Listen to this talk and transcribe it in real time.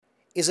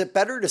Is it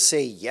better to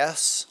say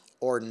yes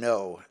or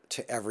no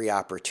to every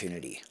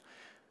opportunity?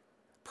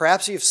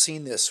 Perhaps you've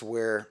seen this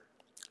where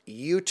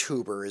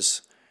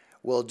YouTubers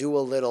will do a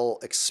little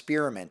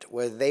experiment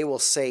where they will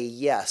say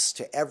yes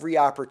to every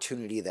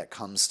opportunity that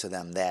comes to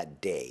them that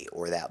day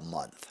or that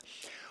month.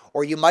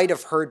 Or you might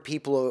have heard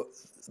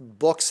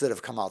books that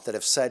have come out that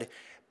have said,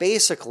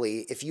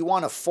 basically, if you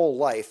want a full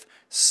life,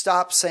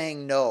 stop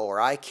saying no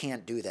or I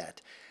can't do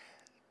that.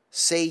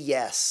 Say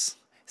yes.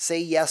 Say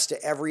yes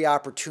to every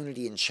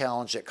opportunity and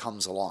challenge that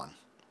comes along.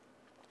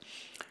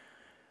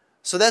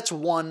 So that's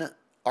one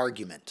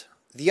argument.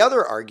 The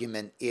other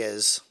argument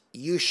is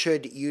you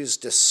should use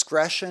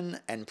discretion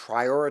and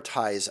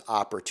prioritize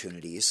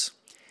opportunities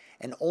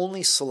and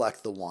only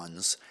select the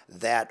ones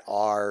that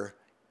are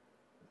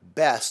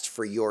best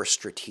for your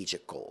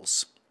strategic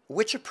goals.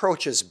 Which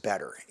approach is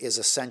better is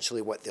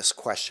essentially what this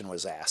question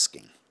was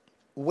asking.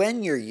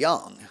 When you're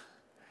young,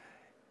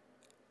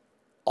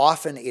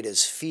 often it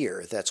is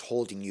fear that's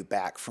holding you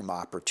back from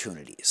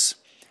opportunities.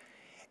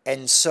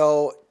 And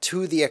so,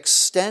 to the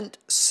extent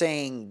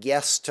saying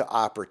yes to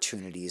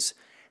opportunities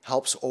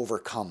helps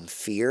overcome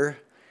fear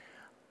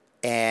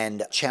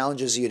and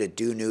challenges you to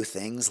do new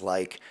things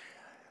like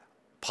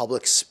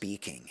public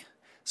speaking.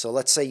 So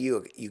let's say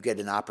you get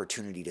an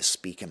opportunity to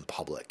speak in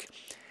public.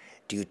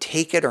 Do you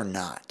take it or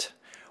not?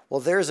 Well,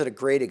 there's a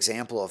great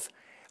example of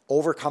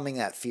overcoming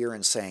that fear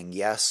and saying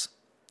yes,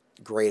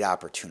 great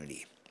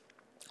opportunity.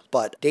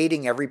 But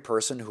dating every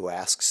person who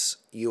asks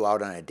you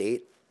out on a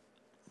date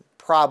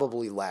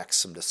probably lacks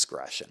some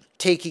discretion.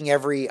 Taking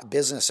every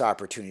business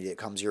opportunity that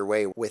comes your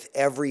way with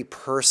every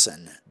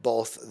person,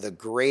 both the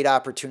great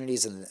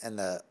opportunities and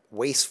the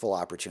wasteful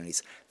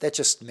opportunities, that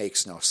just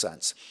makes no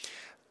sense.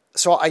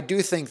 So I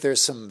do think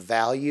there's some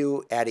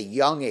value at a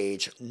young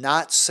age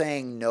not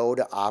saying no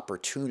to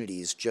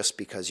opportunities just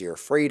because you're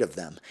afraid of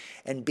them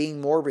and being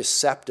more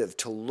receptive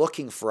to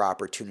looking for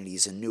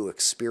opportunities and new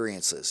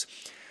experiences.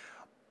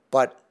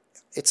 But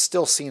it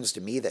still seems to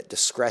me that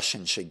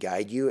discretion should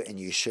guide you and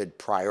you should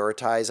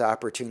prioritize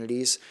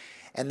opportunities.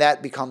 And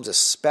that becomes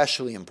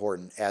especially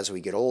important as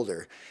we get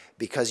older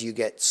because you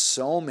get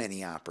so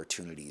many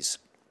opportunities.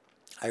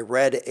 I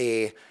read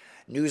a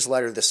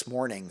newsletter this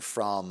morning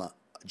from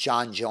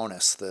John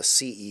Jonas, the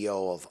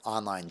CEO of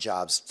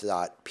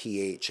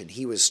OnlineJobs.ph, and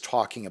he was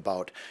talking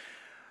about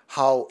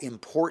how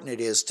important it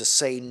is to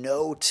say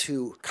no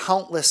to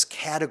countless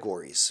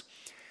categories.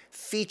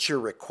 Feature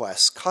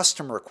requests,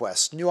 custom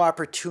requests, new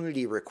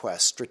opportunity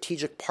requests,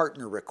 strategic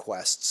partner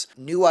requests,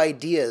 new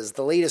ideas,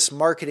 the latest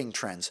marketing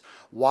trends.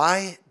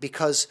 Why?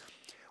 Because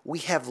we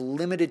have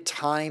limited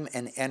time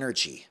and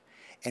energy,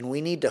 and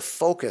we need to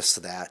focus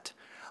that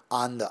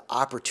on the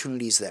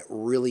opportunities that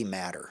really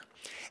matter.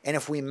 And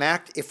if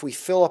we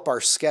fill up our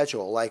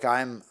schedule like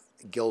I'm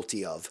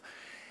guilty of,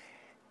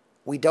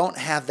 we don't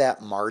have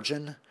that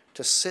margin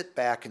to sit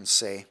back and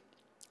say,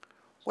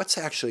 what's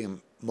actually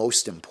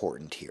most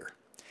important here?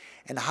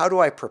 And how do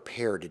I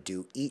prepare to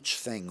do each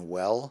thing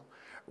well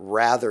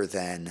rather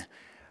than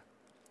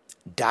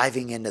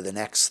diving into the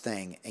next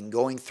thing and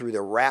going through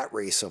the rat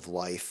race of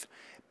life,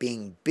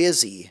 being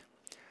busy,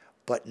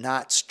 but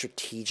not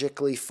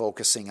strategically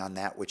focusing on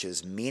that which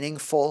is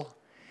meaningful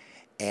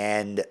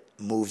and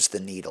moves the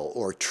needle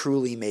or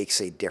truly makes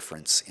a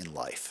difference in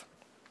life.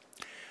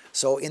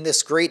 So in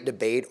this great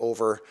debate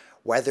over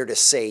whether to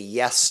say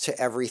yes to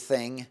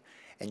everything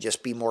and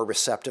just be more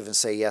receptive and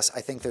say yes,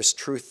 I think there's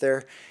truth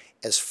there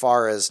as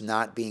far as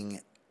not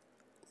being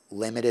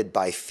limited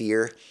by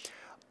fear.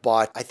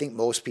 But I think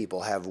most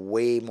people have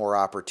way more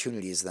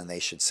opportunities than they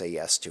should say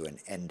yes to.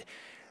 And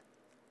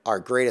our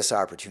greatest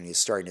opportunity is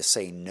starting to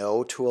say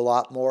no to a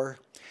lot more,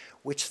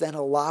 which then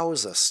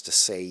allows us to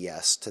say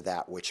yes to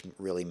that which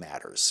really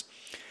matters.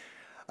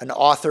 An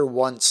author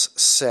once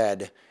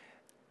said,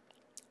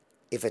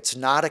 if it's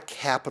not a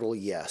capital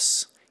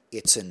yes,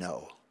 it's a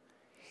no.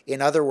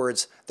 In other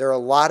words, there are a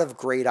lot of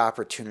great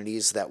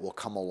opportunities that will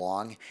come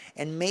along,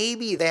 and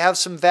maybe they have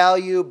some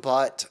value,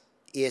 but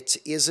it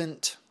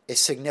isn't a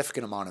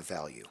significant amount of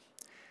value.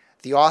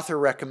 The author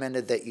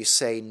recommended that you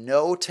say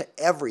no to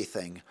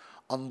everything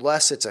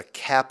unless it's a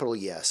capital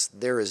yes.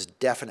 There is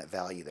definite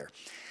value there.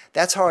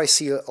 That's how I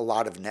see a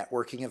lot of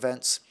networking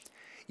events.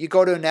 You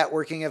go to a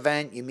networking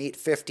event, you meet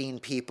 15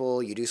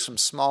 people, you do some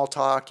small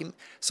talk.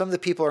 Some of the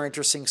people are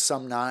interesting,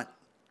 some not.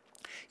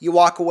 You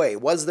walk away.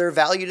 Was there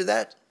value to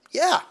that?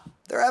 Yeah,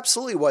 there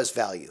absolutely was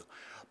value.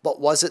 But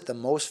was it the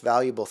most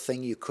valuable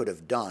thing you could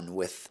have done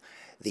with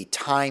the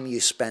time you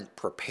spent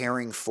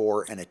preparing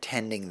for and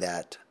attending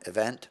that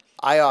event?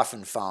 I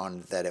often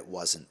found that it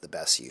wasn't the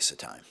best use of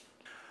time.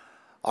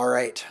 All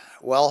right,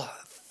 well,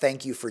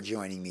 thank you for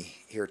joining me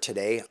here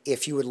today.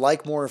 If you would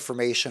like more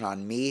information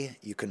on me,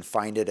 you can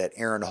find it at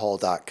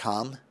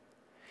aaronhall.com.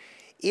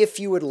 If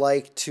you would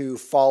like to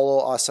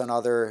follow us on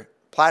other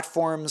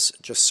platforms,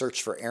 just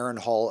search for Aaron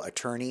Hall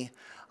Attorney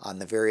on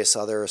the various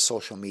other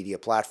social media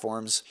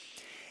platforms.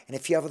 And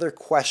if you have other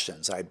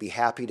questions, I'd be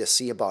happy to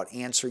see about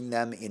answering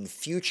them in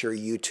future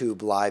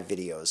YouTube live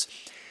videos.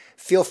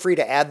 feel free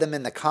to add them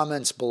in the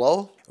comments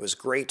below. It was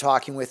great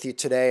talking with you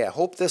today. I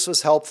hope this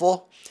was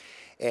helpful,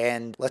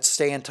 and let's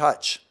stay in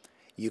touch.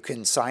 You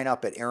can sign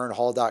up at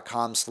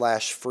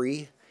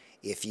aaronhall.com/free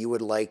if you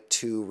would like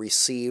to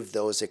receive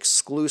those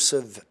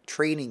exclusive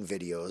training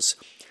videos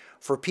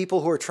for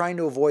people who are trying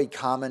to avoid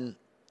common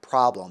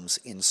problems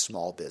in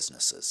small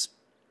businesses.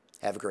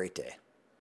 Have a great day.